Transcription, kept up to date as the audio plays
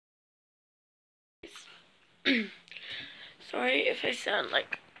Sorry if I sound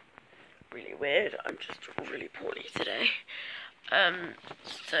like really weird. I'm just really poorly today.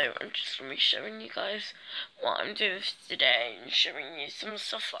 So I'm just gonna be showing you guys what I'm doing today and showing you some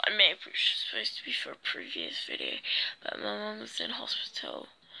stuff that I made, which was supposed to be for a previous video, but my mum was in hospital.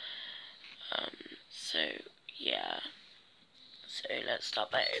 So yeah. So let's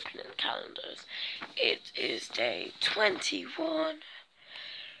start by opening the calendars. It is day 21.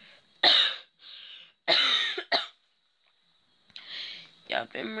 Yeah,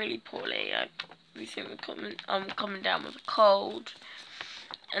 I've been really poorly. We think I'm coming down with a cold,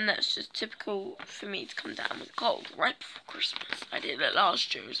 and that's just typical for me to come down with a cold right before Christmas. I did it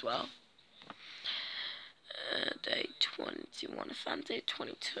last year as well. Day 21. I found day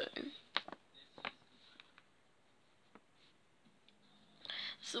 22.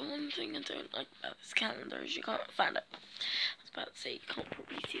 So one thing I don't like about this calendar is you can't find it. I was about to say you can't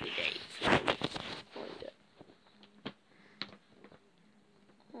probably see the dates. So find it.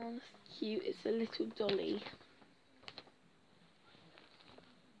 Oh, that's cute. It's a little dolly.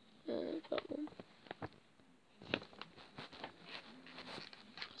 That one.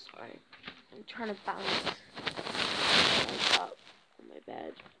 Sorry, I'm trying to balance up on my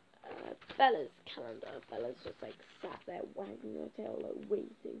bed. Bella's calendar. Bella's just like sat there wagging her tail, like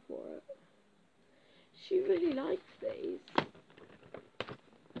waiting for it. She really likes these.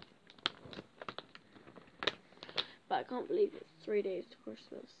 But I can't believe it's 3 days to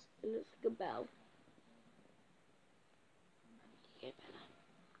Christmas. It looks like a bell. Yeah,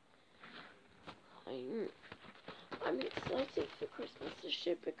 Bella. I'm excited for Christmas this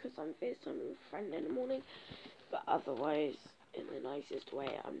year because I'm FaceTiming with a friend in the morning. But otherwise, in the nicest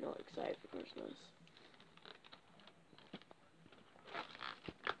way, I'm not excited for Christmas.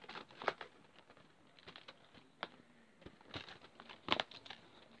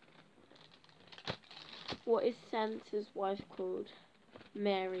 What is Santa's wife called?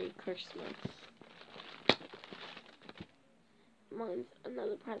 Merry Christmas. Mine's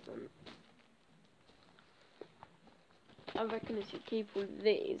another present. I reckon if you keep all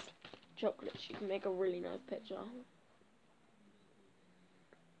these chocolates, you can make a really nice picture.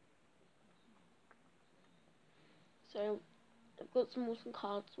 So, I've got some awesome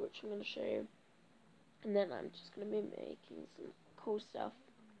cards which I'm going to show you. And then I'm just going to be making some cool stuff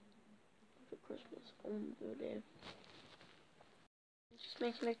for Christmas on the video. Just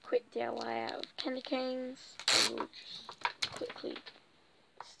making a quick DIY out of candy canes. I will just quickly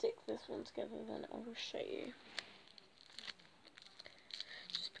stick this one together, then I will show you.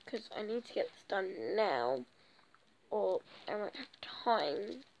 Just because I need to get this done now, or I won't have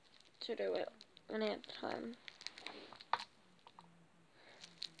time to do it when I have time.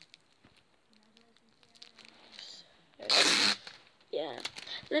 So, yeah.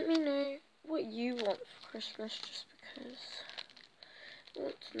 Let me know what you want for Christmas, just because I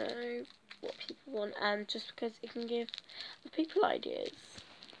want to know what people want, and just because it can give the people ideas.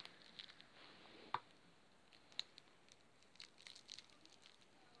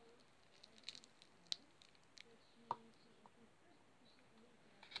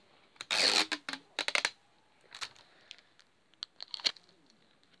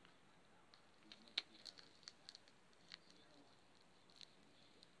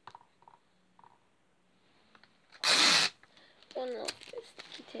 One last bit of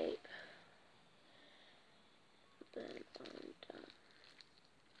sticky tape. Then I'm done.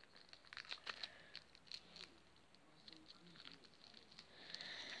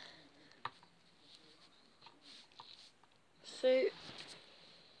 So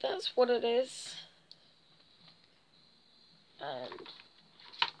that's what it is. And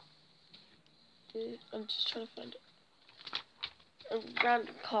I'm just trying to find a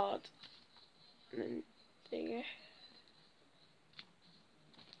random card. And then there you go.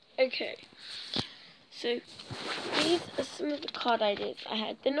 Okay, so these are some of the card ideas I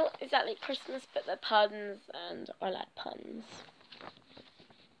had. They're not exactly Christmas, but they're puns, and I like puns.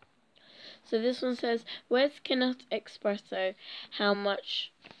 So this one says, "Where's Kenneth Espresso? How much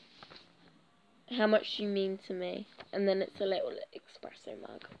you mean to me?" And then it's a little espresso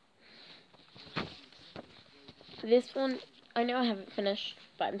mug. This one, I know I haven't finished,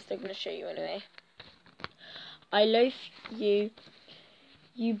 but I'm still going to show you anyway. "I loaf you,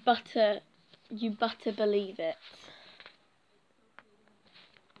 you butter believe it."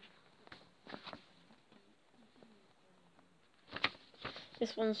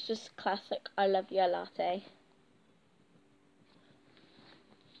 This one's just classic, "I love you, latte."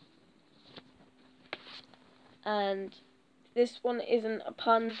 And this one isn't a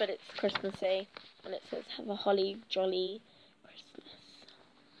pun, but it's Christmassy, and it says, "Have a holly jolly Christmas,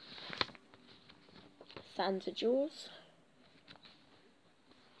 Fanta Jaws.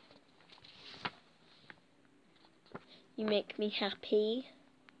 You make me happy.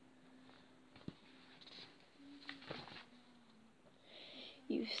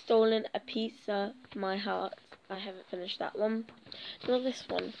 You've stolen a piece of my heart. I haven't finished that one. Not this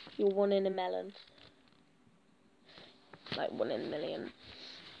one. You're one in a melon. Like 1 in a million.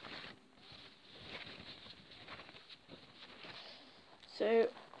 So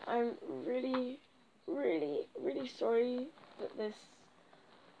I'm really sorry that this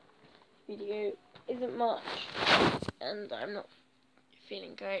video isn't much and I'm not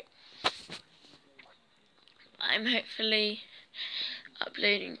feeling great. I'm hopefully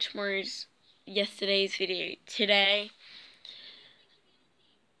uploading yesterday's video today.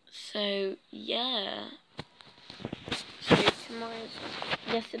 So yeah. So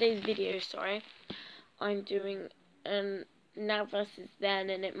yesterday's video, I'm doing now versus then,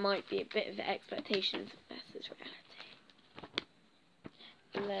 and it might be a bit of expectations versus reality.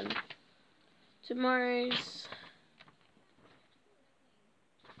 And then tomorrow's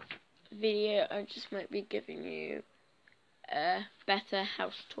video, I just might be giving you a better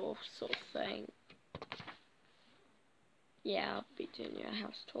house tour sort of thing. Yeah, I'll be doing you a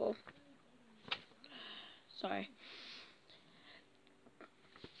house tour. Sorry.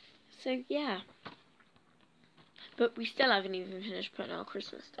 So yeah. But we still haven't even finished putting our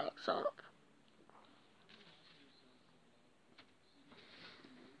Christmas stocks up.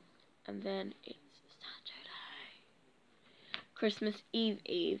 And then it's Saturday. Christmas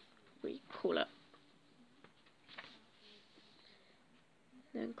Eve, we call it.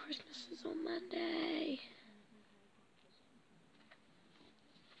 And then Christmas is on Monday.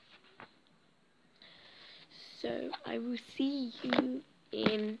 So I will see you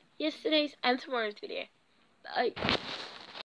in yesterday's and tomorrow's video. Bye.